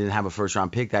someone didn't have a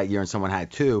first-round pick that year and someone had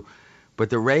 2.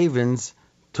 But the Ravens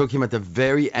took him at the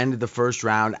very end of the first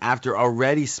round after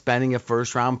already spending a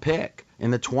first-round pick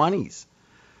in the 20s.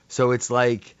 So it's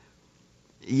like,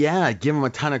 yeah, give him a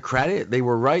ton of credit. They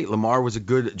were right. Lamar was a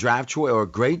good draft choice, or a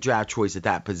great draft choice at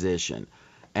that position.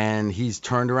 And he's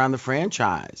turned around the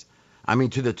franchise. I mean,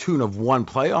 to the tune of 1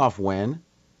 playoff win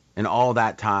in all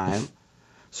that time.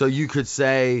 So you could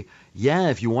say, yeah,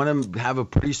 if you want him to have a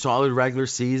pretty solid regular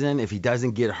season, if he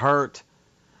doesn't get hurt,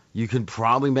 you can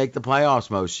probably make the playoffs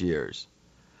most years.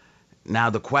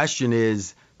 Now, the question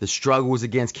is, the struggles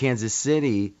against Kansas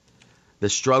City, the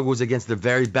struggles against the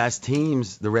very best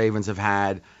teams the Ravens have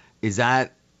had, is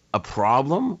that a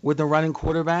problem with the running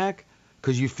quarterback?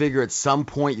 Because you figure at some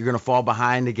point you're going to fall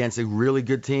behind against a really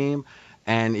good team,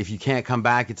 and if you can't come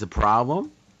back, it's a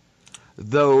problem.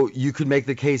 Though you could make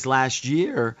the case last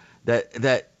year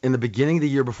that in the beginning of the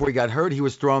year before he got hurt, he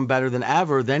was throwing better than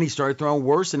ever. Then he started throwing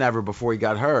worse than ever before he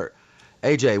got hurt.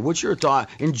 AJ, what's your thought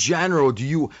in general?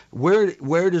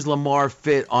 Where does Lamar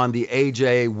fit on the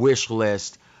AJ wish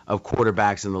list of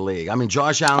quarterbacks in the league? I mean,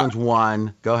 Josh Allen's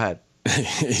one. Go ahead.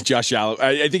 Josh Allen,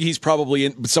 I think he's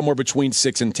probably somewhere between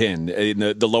 6 and 10 in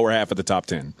the lower half of the top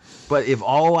 10. But if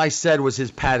all I said was his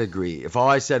pedigree, if all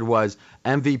I said was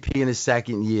MVP in his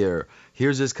second year,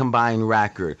 here's his combined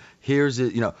record, here's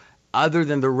it, other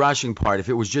than the rushing part, if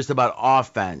it was just about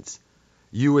offense,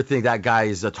 you would think that guy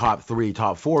is a top 3,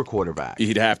 top 4 quarterback.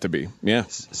 He'd have to be, yeah.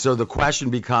 So the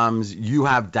question becomes, you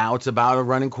have doubts about a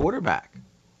running quarterback.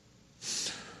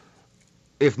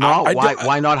 If not,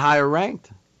 why not higher ranked?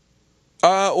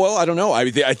 Well, I don't know.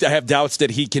 I have doubts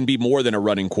that he can be more than a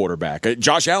running quarterback.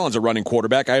 Josh Allen's a running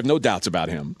quarterback. I have no doubts about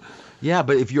him. Yeah,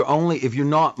 but if you're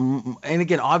not, and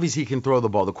again, obviously he can throw the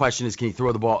ball. The question is, can he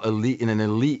throw the ball in an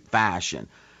elite fashion?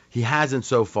 He hasn't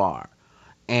so far.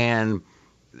 And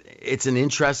it's an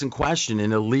interesting question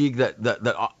in a league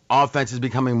that offense is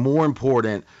becoming more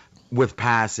important with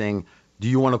passing. Do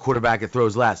you want a quarterback that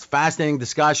throws less? Fascinating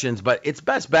discussions, but it's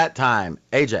best bet time.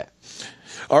 AJ.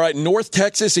 All right, North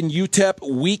Texas and UTEP,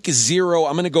 week 0.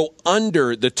 I'm going to go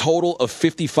under the total of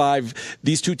 55.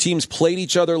 These two teams played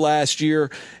each other last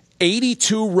year.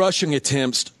 82 rushing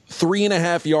attempts,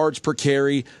 3.5 yards per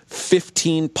carry,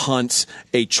 15 punts,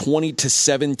 a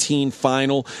 20-17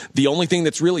 final. The only thing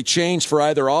that's really changed for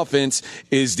either offense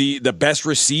is the best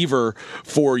receiver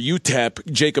for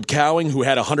UTEP, Jacob Cowing, who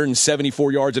had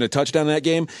 174 yards and a touchdown in that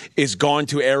game, is gone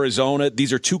to Arizona.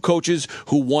 These are two coaches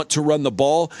who want to run the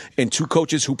ball and two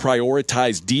coaches who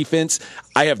prioritize defense.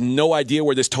 I have no idea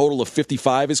where this total of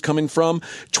 55 is coming from.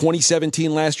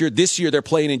 2017 last year. This year they're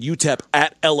playing in UTEP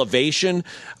at elevation.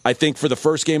 I think for the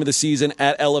first game of the season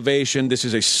at elevation, this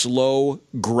is a slow,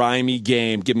 grimy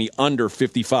game. Give me under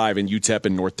 55 in UTEP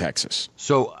in North Texas.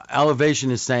 So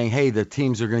elevation is saying, hey, the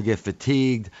teams are going to get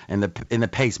fatigued and the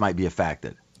pace might be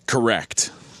affected. Correct.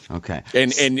 Okay.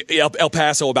 And El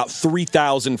Paso about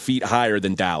 3,000 feet higher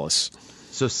than Dallas.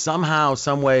 So somehow,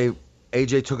 some way,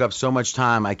 AJ took up so much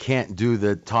time, I can't do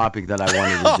the topic that I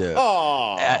wanted to do.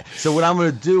 So what I'm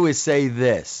going to do is say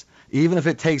this. Even if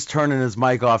it takes turning his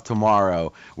mic off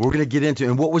tomorrow, we're going to get into,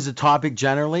 and what was the topic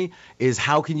generally, is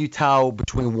how can you tell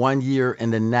between one year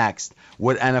and the next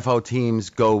what NFL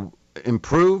teams go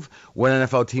improve, what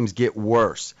NFL teams get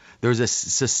worse. There's a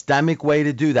systemic way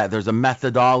to do that. There's a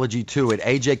methodology to it.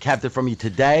 AJ kept it from you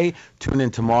today. Tune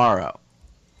in tomorrow.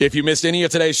 If you missed any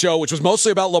of today's show, which was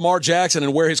mostly about Lamar Jackson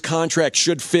and where his contract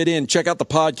should fit in, check out the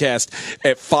podcast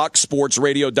at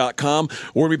foxsportsradio.com.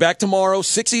 We'll be back tomorrow,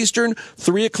 6 Eastern,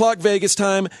 3 o'clock Vegas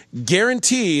time.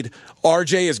 Guaranteed,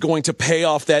 RJ is going to pay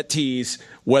off that tease,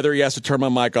 whether he has to turn my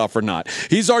mic off or not.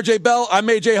 He's RJ Bell. I'm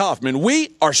AJ Hoffman.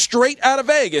 We are straight out of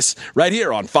Vegas right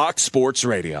here on Fox Sports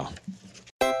Radio.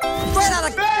 Straight out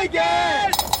of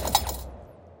Vegas!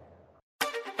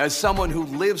 As someone who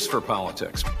lives for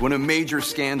politics, when a major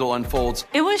scandal unfolds,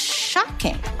 it was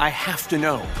shocking. I have to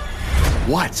know,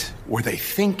 what were they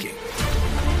thinking?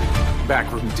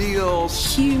 Backroom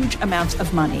deals, huge amounts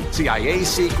of money, CIA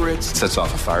secrets, sets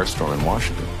off a firestorm in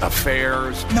Washington,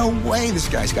 affairs. No way this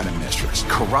guy's got a mistress.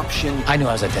 Corruption. I knew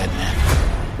I was a dead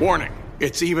man. Warning,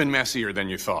 it's even messier than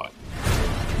you thought.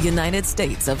 United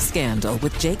States of Scandal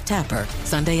with Jake Tapper,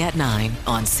 Sunday at 9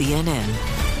 on CNN.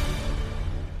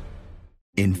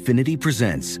 Infiniti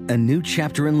presents a new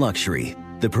chapter in luxury,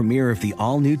 the premiere of the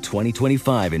all-new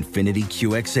 2025 Infiniti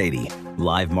QX80,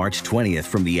 live March 20th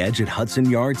from the Edge at Hudson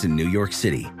Yards in New York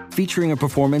City, featuring a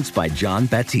performance by John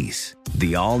Batiste.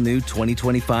 The all-new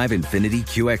 2025 Infiniti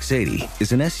QX80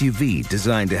 is an SUV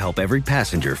designed to help every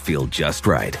passenger feel just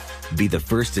right. Be the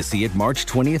first to see it March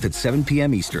 20th at 7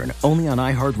 p.m. Eastern, only on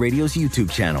iHeartRadio's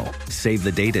YouTube channel. Save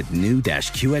the date at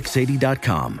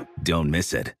new-QX80.com. Don't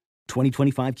miss it.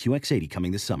 2025 QX80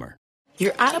 coming this summer.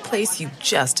 You're at a place you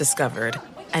just discovered.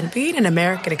 And being an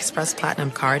American Express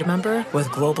Platinum card member with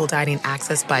Global Dining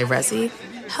Access by Resy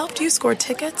helped you score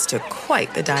tickets to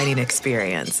quite the dining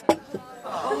experience.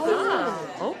 Oh,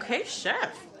 okay,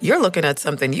 chef. You're looking at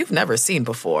something you've never seen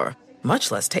before,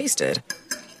 much less tasted.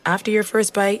 After your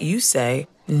first bite, you say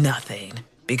nothing.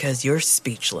 Because you're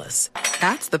speechless.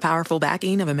 That's the powerful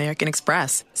backing of American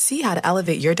Express. See how to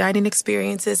elevate your dining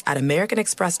experiences at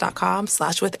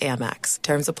americanexpress.com/withAmex.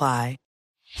 Terms apply.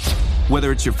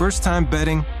 Whether it's your first time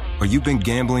betting or you've been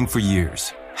gambling for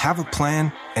years, have a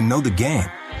plan, and know the game.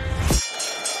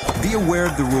 Be aware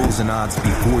of the rules and odds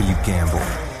before you gamble.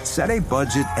 Set a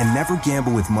budget and never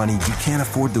gamble with money you can't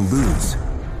afford to lose.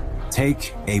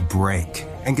 Take a break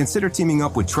and consider teaming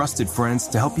up with trusted friends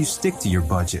to help you stick to your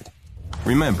budget.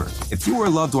 Remember, if you or a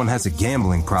loved one has a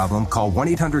gambling problem, call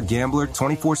 1-800-GAMBLER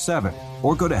 24/7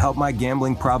 or go to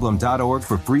helpmygamblingproblem.org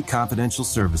for free confidential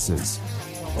services.